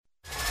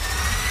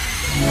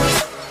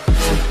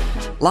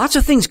Lots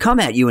of things come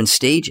at you in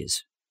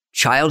stages.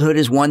 Childhood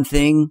is one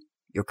thing,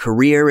 your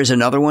career is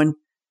another one.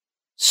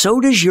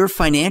 So does your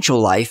financial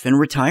life and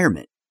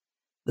retirement.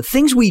 The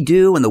things we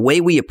do and the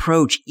way we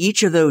approach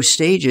each of those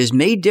stages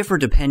may differ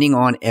depending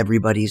on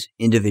everybody's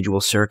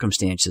individual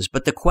circumstances.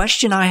 But the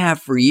question I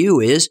have for you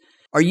is,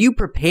 are you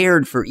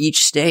prepared for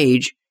each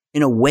stage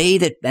in a way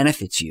that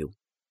benefits you?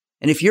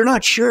 And if you're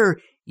not sure,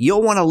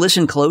 you'll want to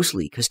listen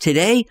closely, because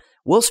today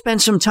we'll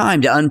spend some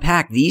time to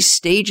unpack these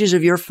stages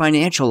of your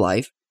financial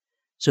life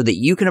so that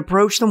you can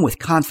approach them with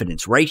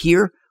confidence right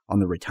here on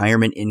the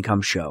Retirement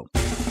Income Show.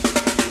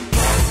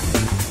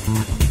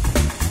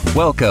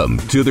 Welcome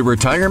to the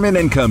Retirement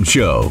Income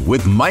Show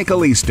with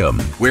Michael Eastham,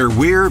 where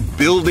we're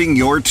building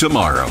your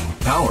tomorrow.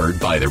 Powered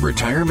by the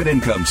Retirement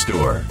Income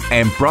Store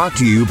and brought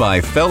to you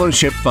by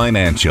Fellowship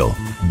Financial.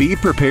 Be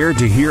prepared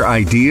to hear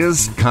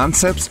ideas,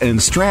 concepts,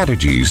 and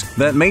strategies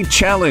that may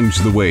challenge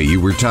the way you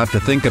were taught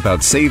to think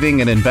about saving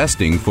and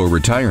investing for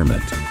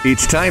retirement.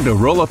 It's time to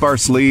roll up our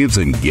sleeves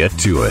and get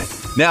to it.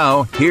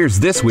 Now, here's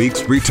this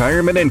week's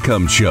Retirement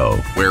Income Show,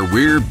 where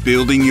we're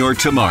building your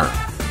tomorrow,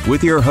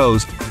 with your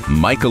host,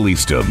 Michael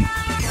Eastham.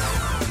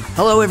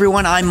 Hello,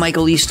 everyone. I'm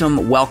Michael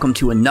Eastham. Welcome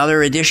to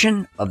another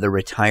edition of the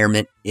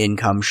Retirement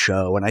Income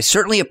Show. And I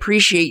certainly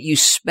appreciate you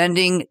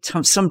spending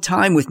some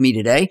time with me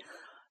today,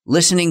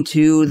 listening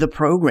to the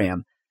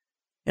program.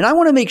 And I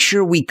want to make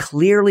sure we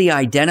clearly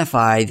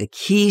identify the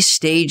key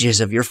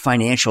stages of your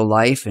financial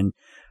life and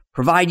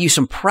provide you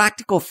some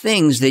practical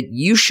things that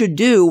you should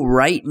do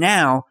right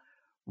now,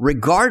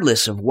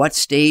 regardless of what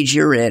stage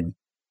you're in.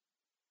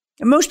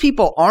 And most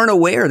people aren't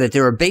aware that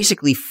there are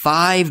basically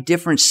 5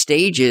 different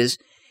stages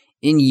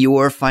in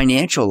your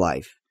financial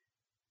life.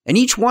 And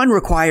each one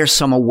requires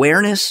some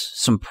awareness,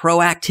 some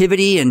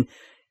proactivity, and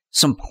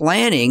some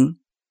planning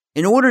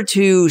in order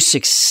to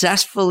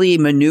successfully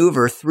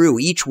maneuver through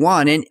each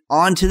one and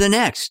on to the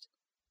next.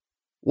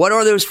 What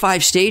are those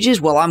 5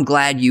 stages? Well, I'm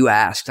glad you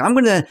asked. I'm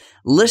going to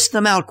list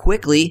them out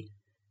quickly,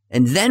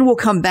 and then we'll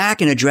come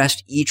back and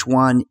address each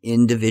one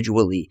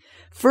individually.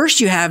 First,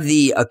 you have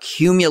the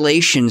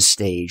accumulation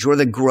stage or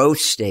the growth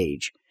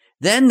stage,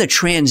 then the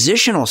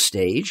transitional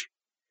stage.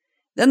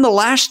 Then the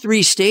last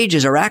 3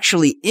 stages are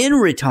actually in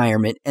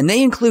retirement, and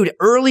they include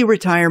early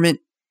retirement,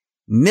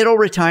 middle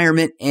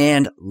retirement,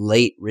 and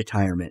late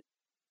retirement.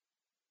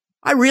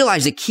 I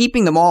realize that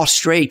keeping them all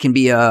straight can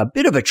be a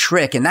bit of a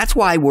trick, and that's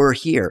why we're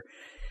here.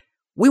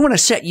 We want to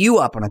set you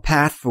up on a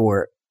path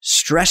for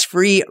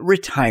stress-free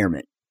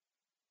retirement.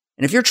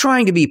 And if you're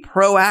trying to be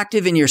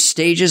proactive in your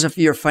stages of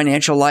your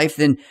financial life,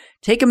 then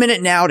take a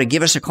minute now to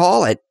give us a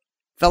call at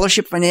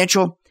Fellowship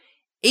Financial,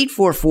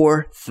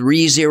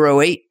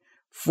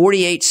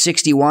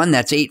 844-308-4861.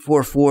 That's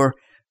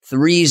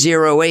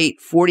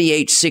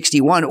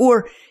 844-308-4861.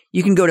 Or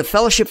you can go to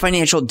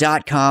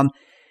fellowshipfinancial.com.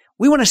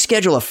 We want to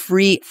schedule a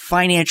free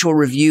financial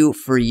review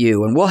for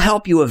you, and we'll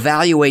help you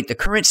evaluate the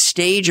current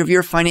stage of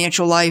your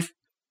financial life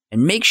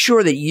and make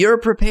sure that you're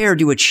prepared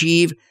to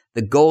achieve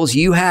the goals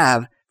you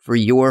have for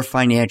your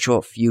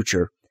financial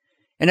future.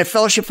 And at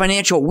Fellowship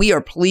Financial, we are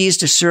pleased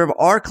to serve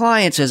our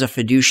clients as a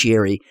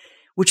fiduciary,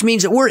 which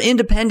means that we're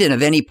independent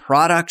of any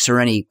products or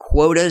any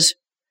quotas.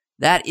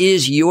 That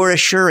is your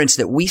assurance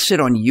that we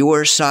sit on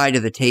your side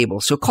of the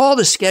table. So call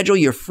to schedule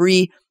your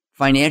free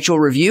financial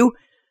review.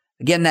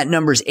 Again, that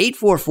number is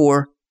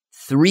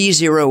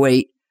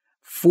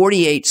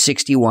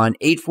 844-308-4861,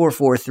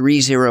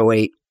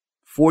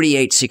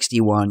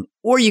 844-308-4861,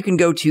 or you can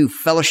go to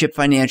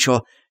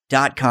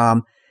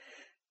fellowshipfinancial.com.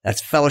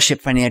 That's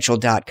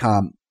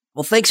fellowshipfinancial.com.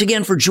 Well, thanks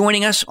again for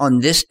joining us on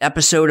this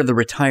episode of the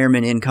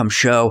Retirement Income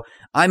Show.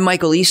 I'm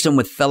Michael Eastham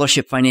with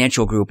Fellowship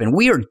Financial Group, and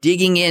we are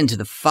digging into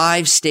the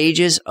 5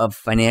 stages of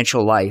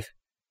financial life,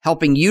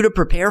 helping you to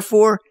prepare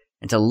for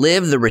and to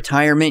live the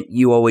retirement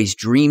you always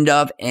dreamed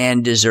of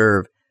and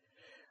deserve.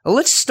 Well,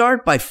 let's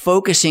start by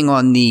focusing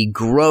on the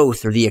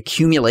growth or the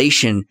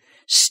accumulation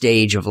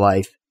stage of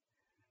life.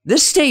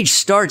 This stage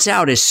starts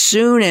out as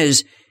soon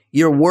as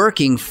you're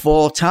working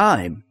full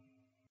time.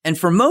 And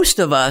for most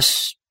of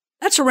us,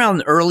 that's around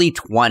the early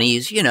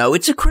 20s. You know,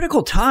 it's a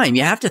critical time.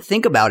 You have to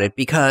think about it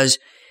because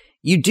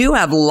you do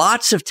have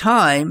lots of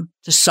time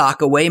to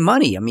sock away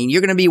money. I mean,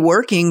 you're going to be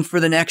working for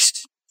the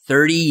next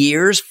 30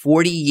 years,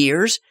 40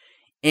 years,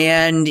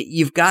 and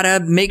you've got to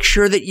make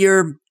sure that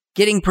you're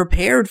getting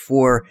prepared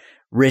for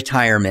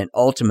retirement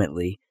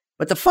ultimately.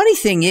 But the funny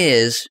thing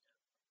is,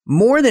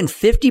 more than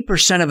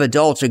 50% of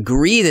adults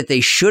agree that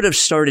they should have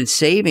started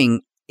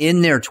saving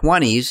in their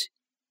 20s,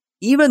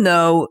 even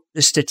though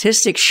the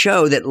statistics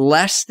show that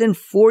less than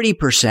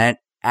 40%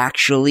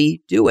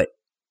 actually do it.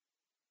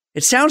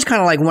 It sounds kind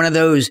of like one of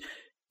those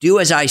do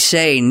as I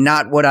say,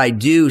 not what I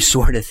do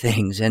sort of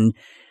things. And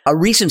a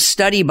recent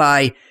study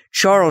by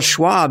Charles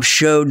Schwab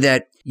showed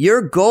that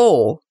your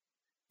goal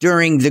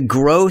during the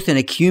growth and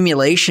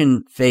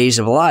accumulation phase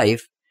of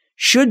life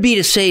should be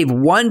to save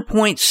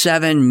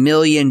 $1.7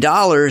 million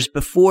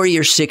before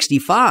you're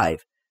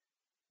 65.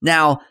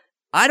 Now,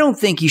 I don't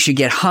think you should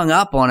get hung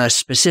up on a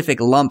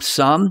specific lump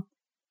sum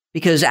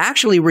because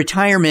actually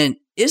retirement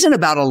isn't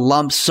about a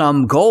lump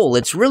sum goal.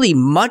 It's really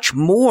much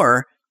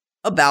more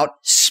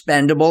about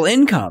spendable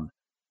income.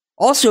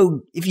 Also,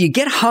 if you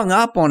get hung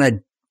up on a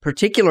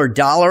particular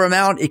dollar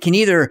amount, it can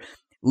either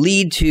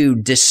lead to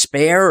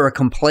despair or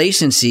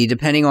complacency,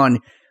 depending on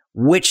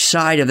which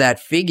side of that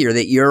figure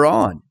that you're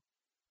on.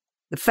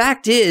 The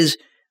fact is,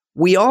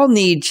 we all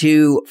need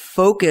to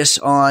focus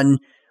on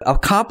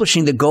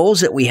accomplishing the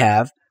goals that we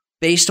have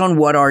based on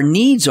what our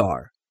needs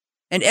are.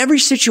 And every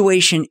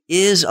situation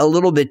is a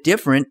little bit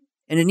different,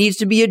 and it needs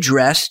to be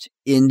addressed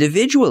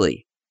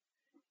individually.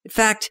 In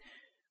fact,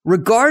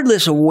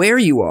 regardless of where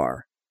you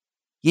are,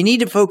 you need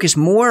to focus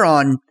more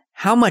on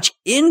how much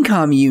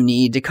income you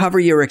need to cover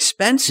your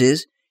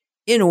expenses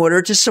in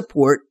order to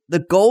support the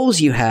goals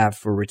you have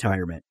for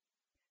retirement.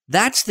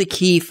 That's the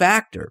key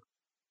factor.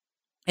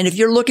 And if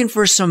you're looking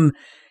for some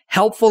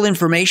helpful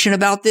information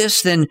about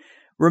this, then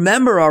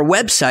remember our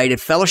website at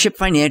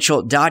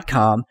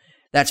fellowshipfinancial.com.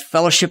 That's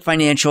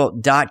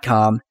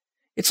fellowshipfinancial.com.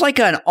 It's like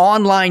an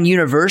online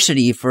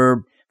university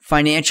for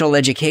financial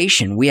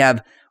education. We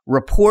have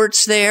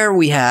reports there.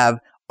 We have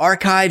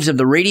archives of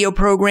the radio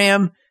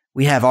program.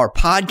 We have our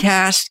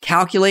podcast,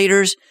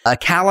 calculators, a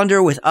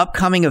calendar with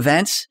upcoming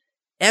events,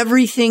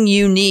 everything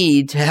you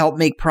need to help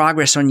make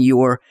progress on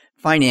your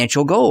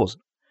financial goals.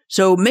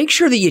 So make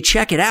sure that you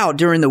check it out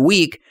during the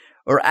week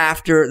or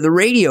after the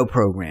radio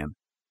program.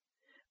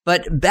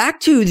 But back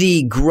to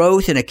the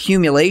growth and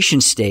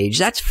accumulation stage,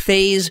 that's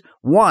phase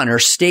 1 or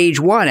stage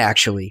 1,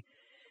 actually.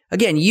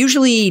 Again,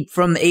 usually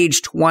from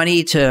age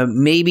 20 to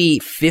maybe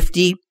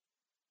 50.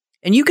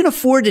 And you can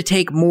afford to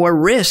take more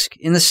risk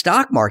in the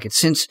stock market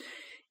since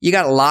you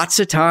got lots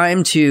of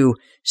time to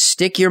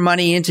stick your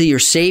money into your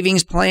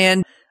savings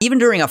plan, even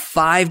during a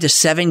 5 to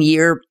 7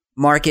 year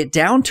market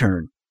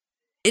downturn.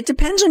 It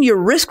depends on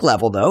your risk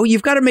level, though.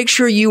 You've got to make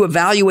sure you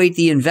evaluate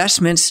the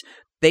investments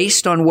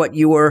based on what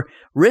your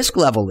risk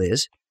level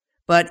is.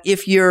 But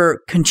if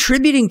you're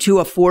contributing to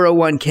a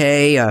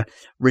 401k, a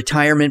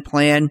retirement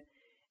plan,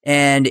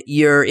 and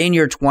you're in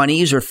your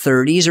 20s or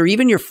 30s or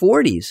even your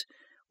 40s,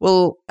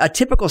 well, a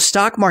typical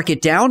stock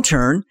market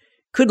downturn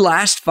could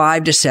last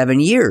 5 to 7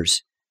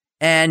 years.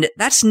 And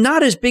that's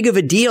not as big of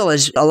a deal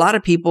as a lot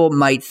of people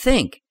might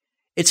think.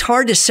 It's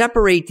hard to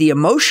separate the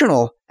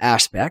emotional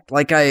aspect,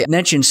 like I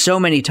mentioned so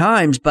many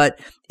times, but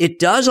it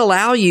does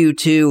allow you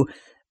to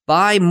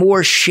buy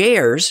more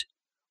shares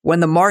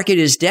when the market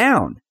is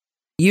down,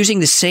 using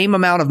the same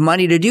amount of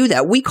money to do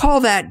that. We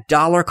call that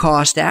dollar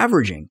cost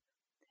averaging.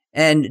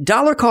 And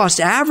dollar cost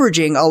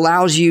averaging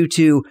allows you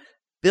to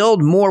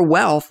build more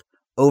wealth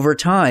over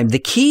time. The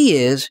key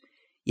is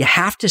you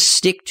have to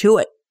stick to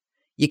it.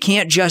 You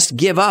can't just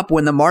give up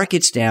when the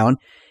market's down.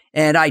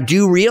 And I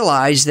do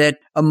realize that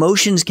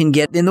emotions can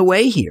get in the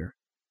way here.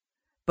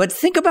 But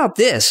think about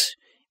this.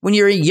 When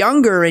you're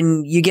younger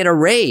and you get a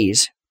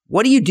raise,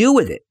 what do you do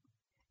with it?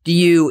 Do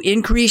you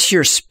increase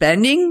your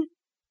spending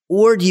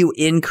or do you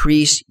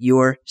increase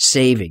your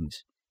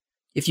savings?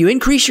 If you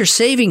increase your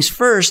savings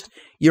first,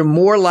 you're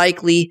more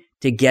likely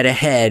to get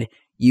ahead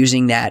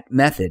using that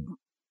method.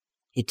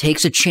 It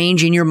takes a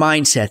change in your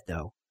mindset,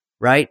 though,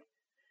 right?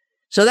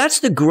 So that's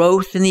the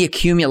growth and the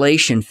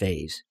accumulation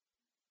phase.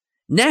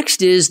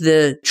 Next is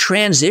the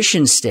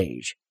transition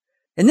stage.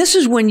 And this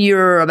is when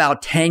you're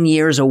about 10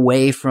 years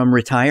away from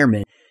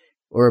retirement,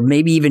 or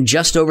maybe even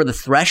just over the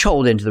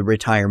threshold into the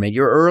retirement,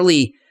 your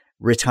early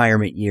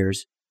retirement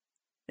years.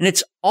 And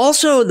it's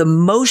also the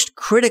most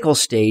critical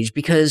stage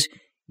because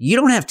you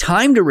don't have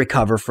time to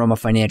recover from a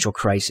financial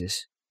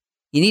crisis.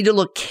 You need to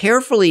look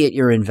carefully at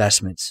your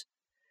investments.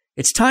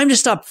 It's time to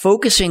stop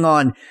focusing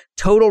on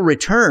total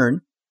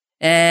return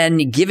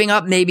and giving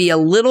up maybe a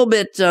little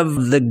bit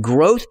of the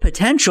growth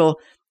potential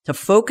to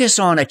focus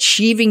on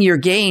achieving your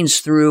gains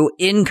through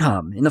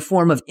income in the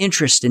form of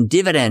interest and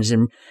dividends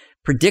and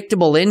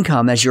predictable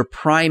income as your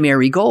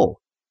primary goal.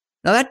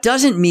 Now, that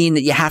doesn't mean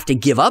that you have to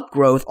give up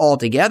growth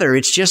altogether.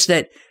 It's just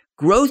that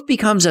growth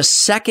becomes a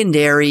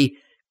secondary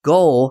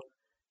goal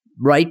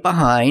right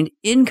behind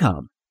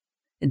income.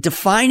 And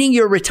defining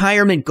your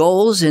retirement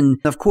goals and,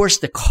 of course,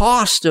 the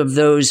cost of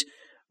those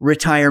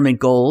retirement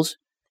goals,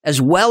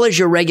 as well as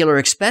your regular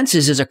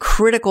expenses, is a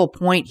critical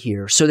point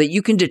here so that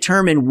you can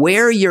determine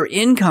where your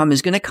income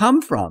is going to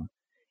come from.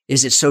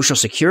 Is it Social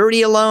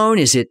Security alone?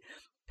 Is it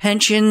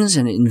pensions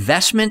and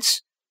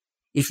investments?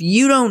 If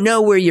you don't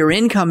know where your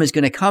income is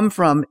going to come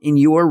from in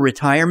your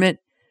retirement,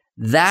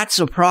 that's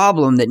a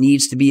problem that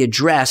needs to be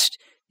addressed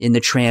in the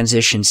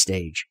transition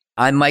stage.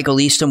 I'm Michael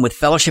Eastham with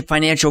Fellowship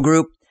Financial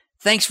Group.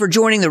 Thanks for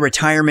joining the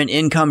Retirement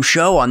Income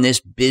Show on this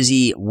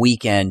busy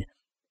weekend.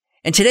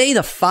 And today,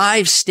 the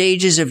 5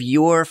 stages of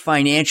your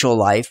financial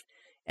life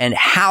and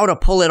how to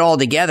pull it all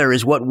together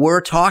is what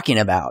we're talking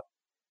about.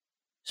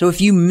 So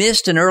if you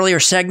missed an earlier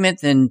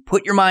segment, then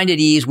put your mind at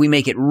ease. We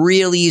make it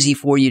real easy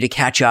for you to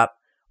catch up.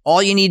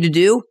 All you need to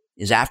do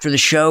is after the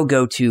show,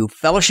 go to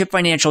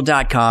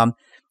fellowshipfinancial.com.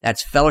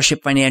 That's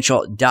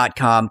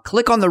fellowshipfinancial.com.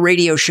 Click on the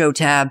radio show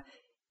tab,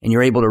 and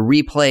you're able to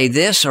replay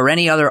this or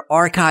any other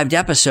archived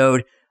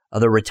episode of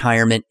the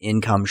Retirement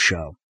Income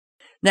Show.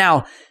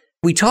 Now,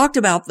 We talked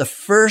about the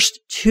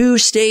first two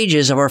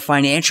stages of our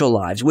financial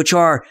lives, which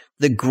are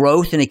the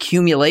growth and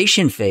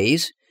accumulation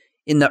phase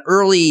in the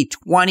early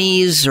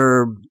 20s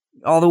or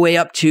all the way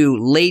up to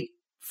late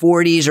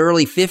 40s,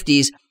 early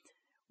 50s,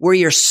 where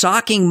you're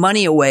socking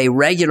money away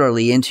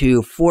regularly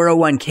into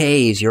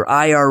 401ks, your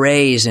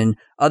IRAs, and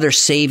other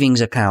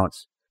savings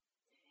accounts.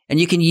 And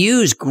you can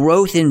use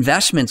growth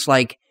investments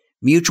like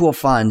mutual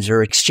funds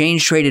or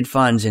exchange traded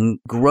funds and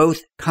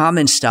growth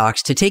common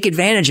stocks to take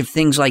advantage of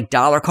things like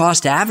dollar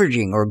cost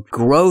averaging or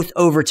growth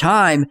over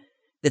time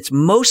that's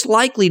most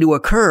likely to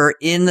occur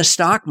in the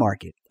stock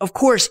market. Of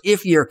course,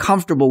 if you're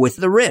comfortable with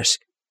the risk.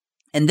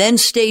 And then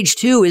stage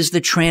two is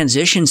the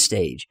transition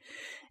stage.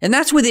 And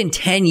that's within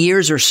 10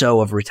 years or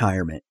so of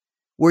retirement,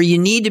 where you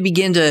need to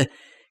begin to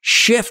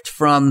shift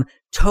from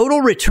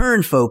total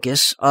return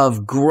focus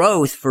of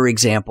growth, for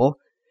example,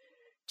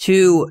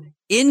 to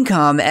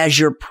income as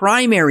your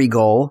primary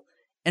goal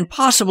and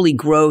possibly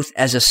growth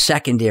as a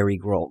secondary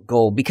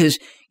goal, because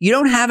you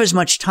don't have as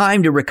much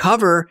time to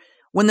recover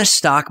when the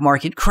stock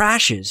market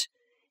crashes.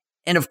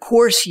 And of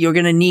course, you're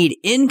going to need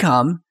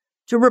income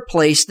to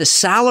replace the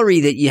salary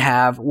that you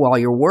have while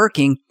you're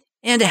working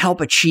and to help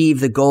achieve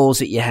the goals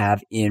that you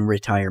have in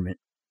retirement.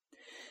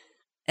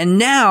 And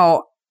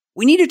now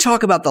we need to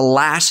talk about the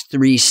last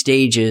three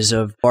stages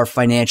of our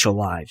financial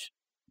lives.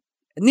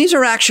 And these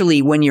are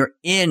actually when you're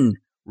in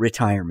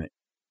retirement.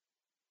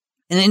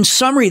 And in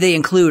summary, they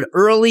include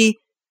early,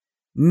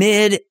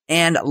 mid,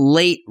 and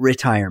late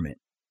retirement.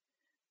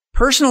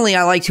 Personally,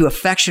 I like to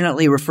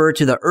affectionately refer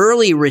to the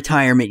early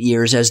retirement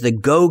years as the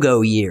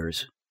go-go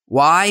years.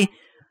 Why?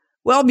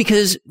 Well,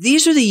 because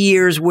these are the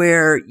years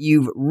where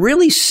you've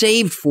really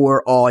saved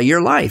for all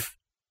your life.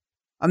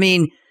 I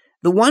mean,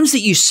 the ones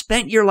that you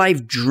spent your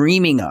life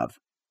dreaming of.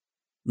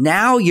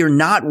 Now you're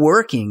not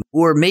working,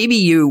 or maybe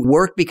you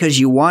work because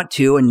you want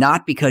to and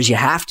not because you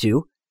have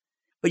to.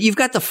 But you've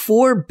got the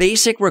four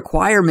basic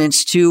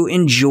requirements to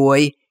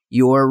enjoy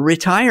your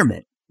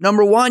retirement.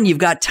 Number one, you've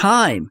got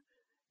time.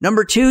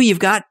 Number two, you've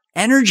got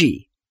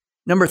energy.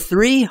 Number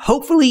three,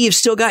 hopefully you've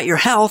still got your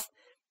health.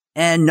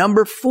 And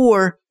number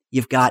four,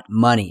 you've got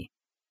money.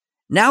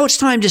 Now it's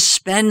time to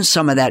spend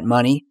some of that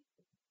money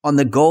on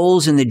the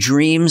goals and the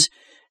dreams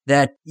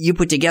that you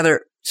put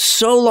together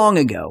so long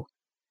ago.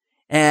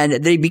 And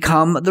they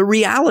become the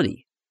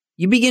reality.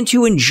 You begin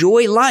to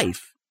enjoy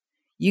life.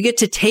 You get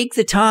to take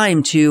the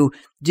time to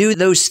do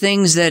those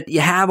things that you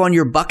have on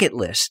your bucket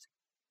list.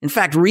 In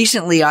fact,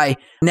 recently I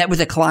met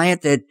with a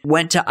client that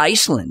went to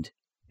Iceland.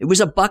 It was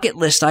a bucket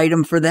list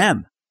item for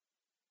them.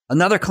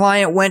 Another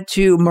client went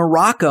to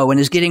Morocco and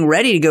is getting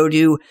ready to go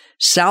to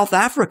South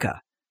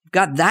Africa.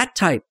 Got that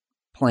type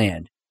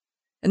planned.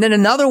 And then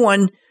another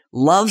one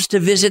loves to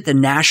visit the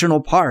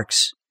national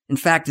parks. In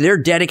fact, they're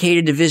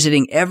dedicated to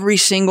visiting every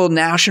single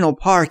national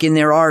park in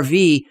their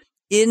RV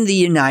in the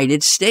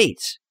United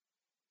States.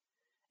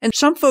 And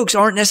some folks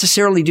aren't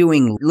necessarily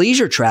doing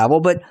leisure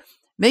travel, but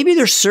maybe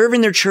they're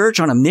serving their church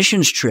on a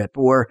missions trip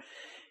or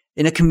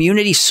in a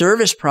community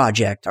service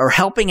project or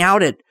helping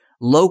out at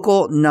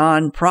local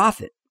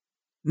nonprofit.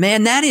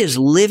 Man, that is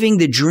living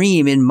the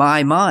dream in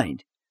my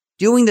mind,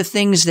 doing the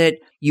things that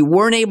you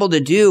weren't able to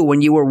do when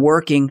you were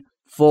working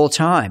full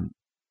time.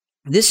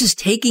 This is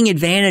taking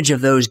advantage of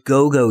those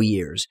go-go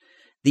years,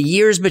 the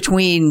years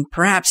between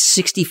perhaps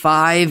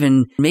 65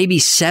 and maybe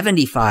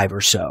 75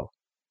 or so.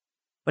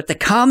 But the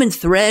common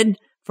thread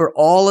for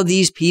all of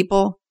these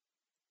people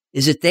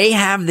is that they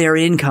have their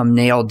income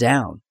nailed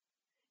down.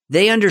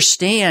 They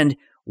understand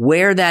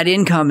where that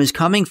income is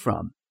coming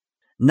from,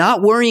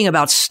 not worrying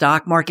about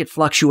stock market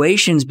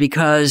fluctuations,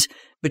 because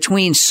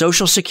between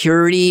Social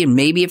Security and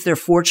maybe if they're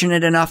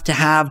fortunate enough to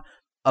have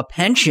a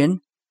pension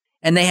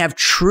and they have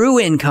true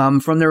income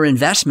from their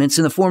investments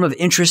in the form of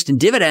interest and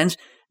dividends,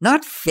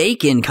 not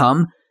fake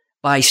income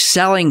by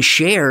selling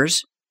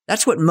shares.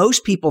 That's what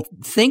most people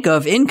think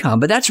of income,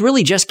 but that's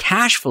really just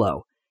cash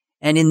flow.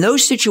 And in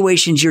those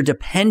situations, you're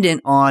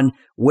dependent on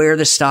where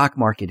the stock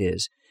market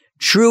is.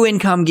 True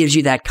income gives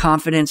you that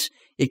confidence.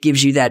 It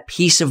gives you that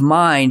peace of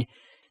mind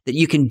that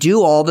you can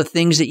do all the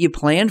things that you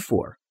planned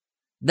for.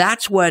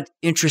 That's what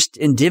interest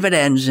and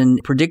dividends and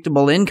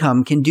predictable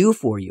income can do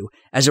for you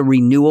as a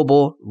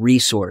renewable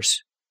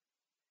resource.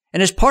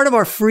 And as part of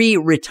our free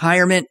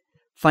retirement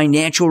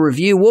financial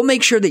review, we'll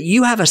make sure that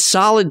you have a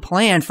solid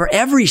plan for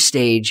every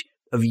stage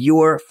of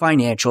your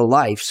financial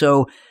life.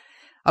 So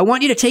I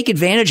want you to take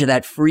advantage of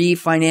that free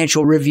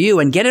financial review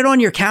and get it on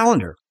your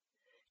calendar.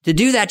 To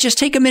do that, just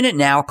take a minute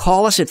now.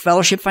 Call us at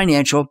Fellowship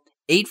Financial,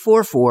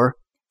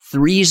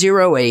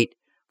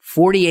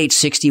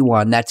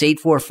 844-308-4861. That's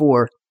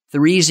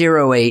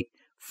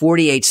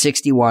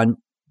 844-308-4861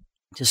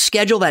 to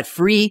schedule that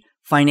free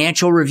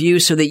financial review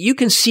so that you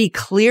can see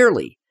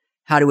clearly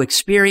how to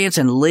experience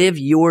and live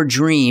your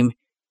dream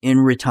in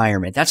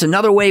retirement. That's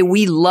another way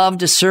we love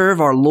to serve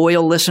our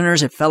loyal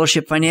listeners at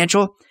Fellowship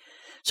Financial.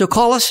 So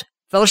call us,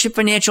 Fellowship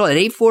Financial, at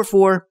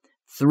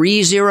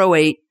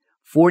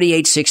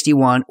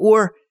 844-308-4861,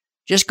 or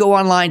just go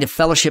online to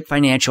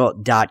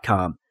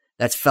fellowshipfinancial.com.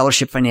 That's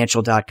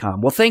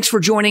fellowshipfinancial.com. Well, thanks for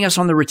joining us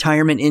on the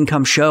Retirement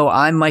Income Show.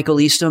 I'm Michael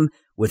Eastham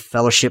with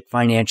Fellowship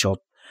Financial.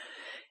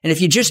 And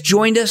if you just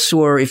joined us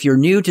or if you're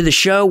new to the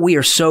show, we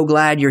are so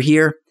glad you're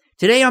here.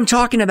 Today, I'm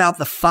talking about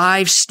the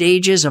 5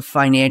 stages of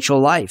financial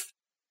life.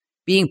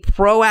 Being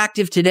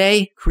proactive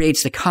today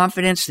creates the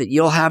confidence that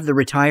you'll have the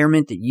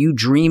retirement that you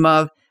dream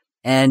of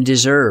and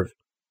deserve.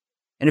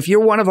 And if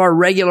you're one of our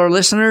regular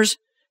listeners,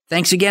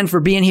 thanks again for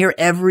being here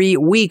every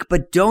week,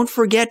 but don't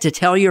forget to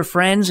tell your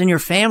friends and your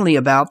family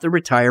about the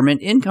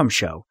Retirement Income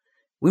Show.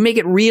 We make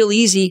it real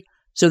easy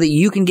so that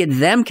you can get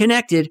them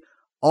connected.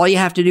 All you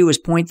have to do is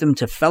point them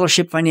to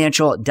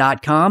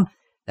fellowshipfinancial.com.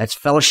 That's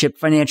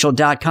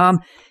fellowshipfinancial.com.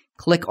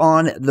 Click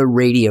on the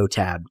radio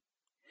tab.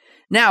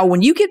 Now,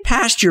 when you get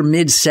past your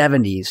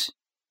mid-70s,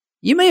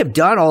 you may have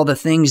done all the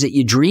things that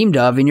you dreamed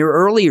of in your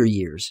earlier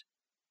years.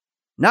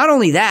 Not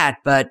only that,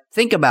 but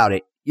think about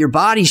it. Your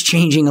body's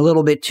changing a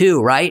little bit too,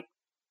 right?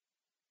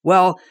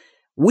 Well,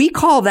 we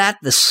call that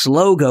the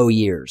slow-go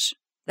years,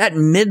 that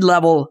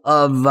mid-level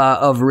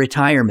of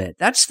retirement.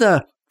 That's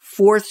the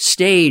 4th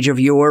stage of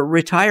your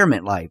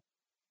retirement life.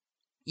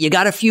 You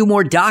got a few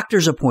more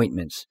doctor's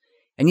appointments,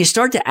 and you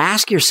start to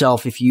ask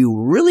yourself if you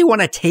really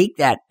want to take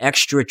that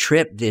extra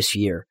trip this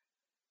year.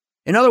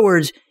 In other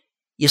words,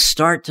 you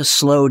start to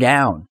slow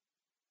down.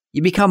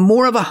 You become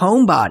more of a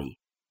homebody,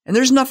 and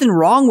there's nothing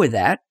wrong with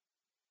that.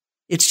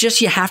 It's just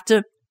you have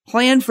to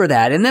plan for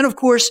that. And then, of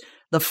course,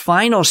 the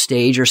final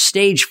stage, or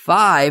stage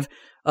 5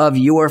 of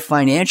your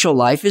financial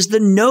life, is the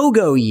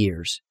no-go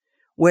years,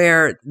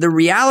 where the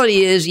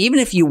reality is, even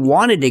if you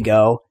wanted to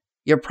go,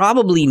 you're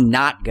probably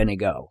not going to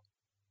go.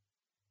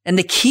 And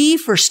the key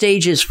for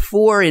stages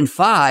 4 and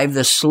 5,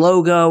 the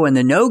slow-go and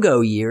the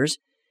no-go years,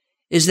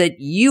 is that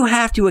you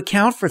have to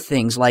account for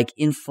things like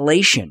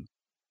inflation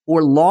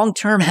or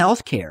long-term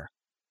health care.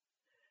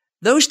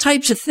 Those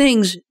types of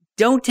things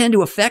don't tend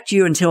to affect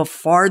you until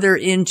farther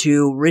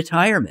into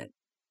retirement.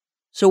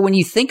 So when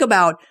you think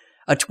about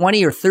a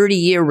 20 or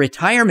 30-year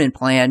retirement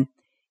plan,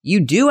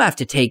 you do have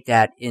to take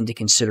that into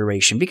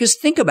consideration, because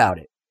think about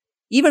it.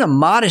 Even a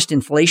modest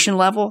inflation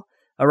level,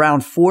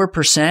 around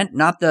 4%,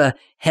 not the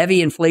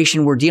heavy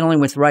inflation we're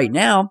dealing with right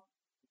now,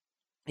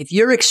 if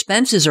your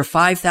expenses are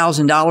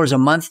 $5,000 a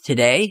month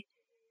today,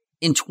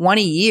 in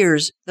 20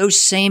 years,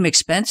 those same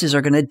expenses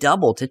are going to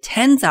double to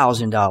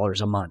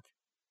 $10,000 a month.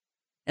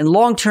 And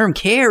long-term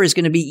care is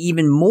going to be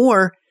even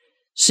more,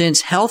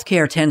 since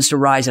healthcare tends to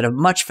rise at a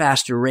much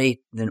faster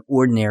rate than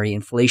ordinary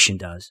inflation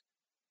does.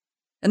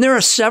 And there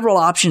are several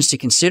options to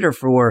consider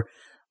for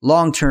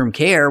long-term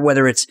care,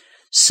 whether it's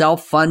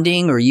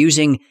self-funding or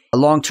using a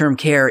long-term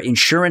care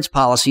insurance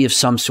policy of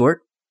some sort.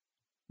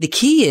 The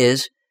key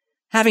is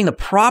having the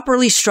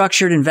properly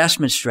structured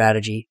investment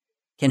strategy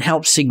can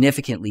help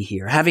significantly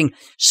here. Having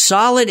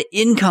solid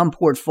income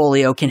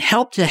portfolio can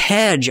help to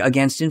hedge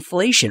against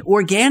inflation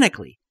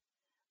organically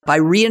by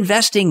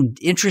reinvesting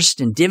interest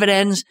and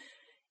dividends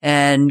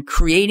and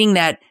creating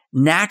that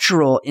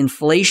natural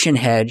inflation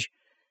hedge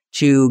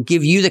to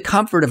give you the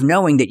comfort of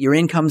knowing that your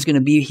income is going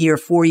to be here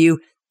for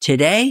you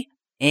today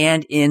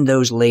and in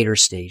those later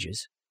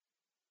stages.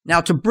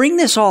 Now, to bring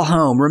this all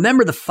home,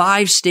 remember the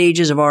 5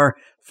 stages of our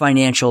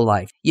financial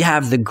life. You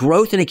have the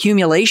growth and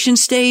accumulation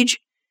stage,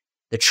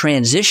 the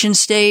transition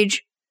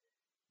stage,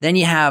 then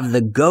you have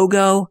the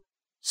go-go,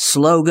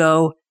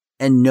 slow-go,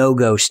 and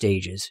no-go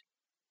stages.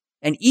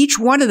 And each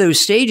one of those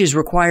stages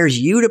requires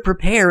you to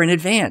prepare in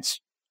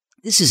advance.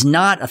 This is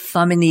not a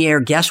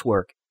thumb-in-the-air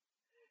guesswork.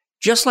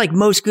 Just like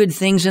most good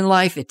things in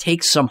life, it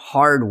takes some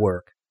hard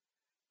work.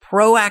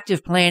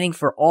 Proactive planning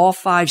for all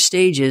 5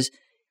 stages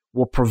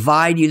will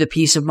provide you the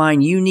peace of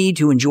mind you need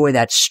to enjoy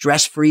that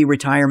stress-free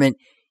retirement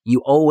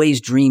you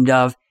always dreamed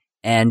of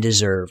and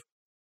deserve.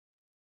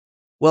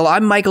 Well,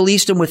 I'm Michael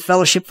Eastham with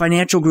Fellowship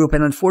Financial Group,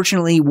 and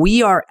unfortunately,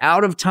 we are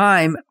out of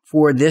time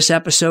for this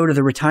episode of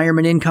the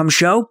Retirement Income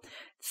Show.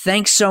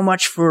 Thanks so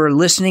much for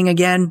listening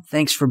again.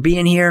 Thanks for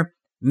being here.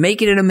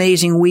 Make it an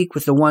amazing week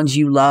with the ones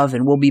you love,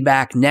 and we'll be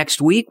back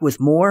next week with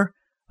more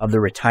of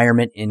the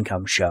Retirement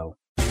Income Show.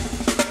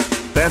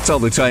 That's all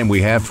the time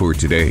we have for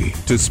today.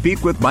 To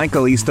speak with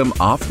Michael Eastham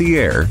off the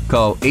air,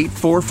 call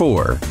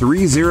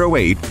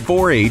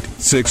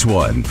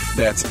 844-308-4861.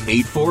 That's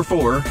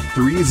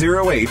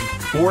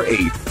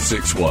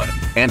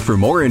 844-308-4861. And for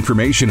more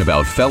information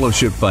about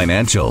Fellowship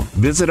Financial,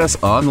 visit us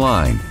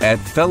online at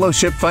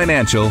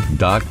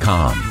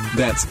fellowshipfinancial.com.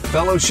 That's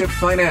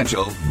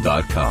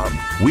fellowshipfinancial.com.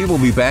 We will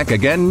be back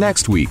again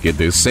next week at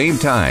this same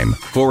time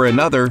for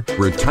another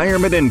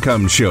Retirement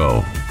Income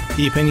Show.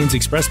 The opinions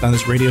expressed on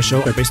this radio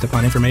show are based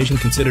upon information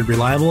considered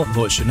reliable,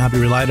 though it should not be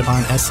relied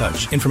upon as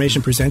such.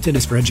 Information presented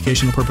is for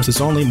educational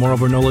purposes only.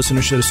 Moreover, no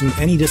listener should assume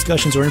any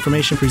discussions or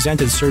information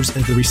presented serves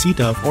as the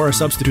receipt of or a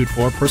substitute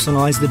for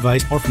personalized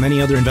advice or from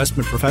any other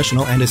investment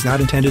professional and is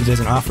not intended as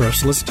an offer or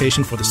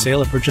solicitation for the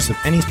sale or purchase of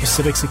any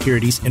specific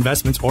securities,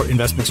 investments, or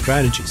investment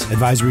strategies.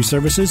 Advisory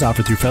services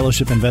offered through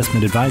Fellowship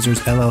Investment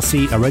Advisors,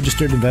 LLC, a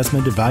registered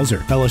investment advisor.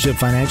 Fellowship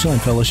Financial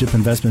and Fellowship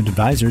Investment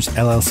Advisors,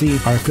 LLC,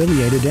 are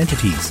affiliated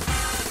entities.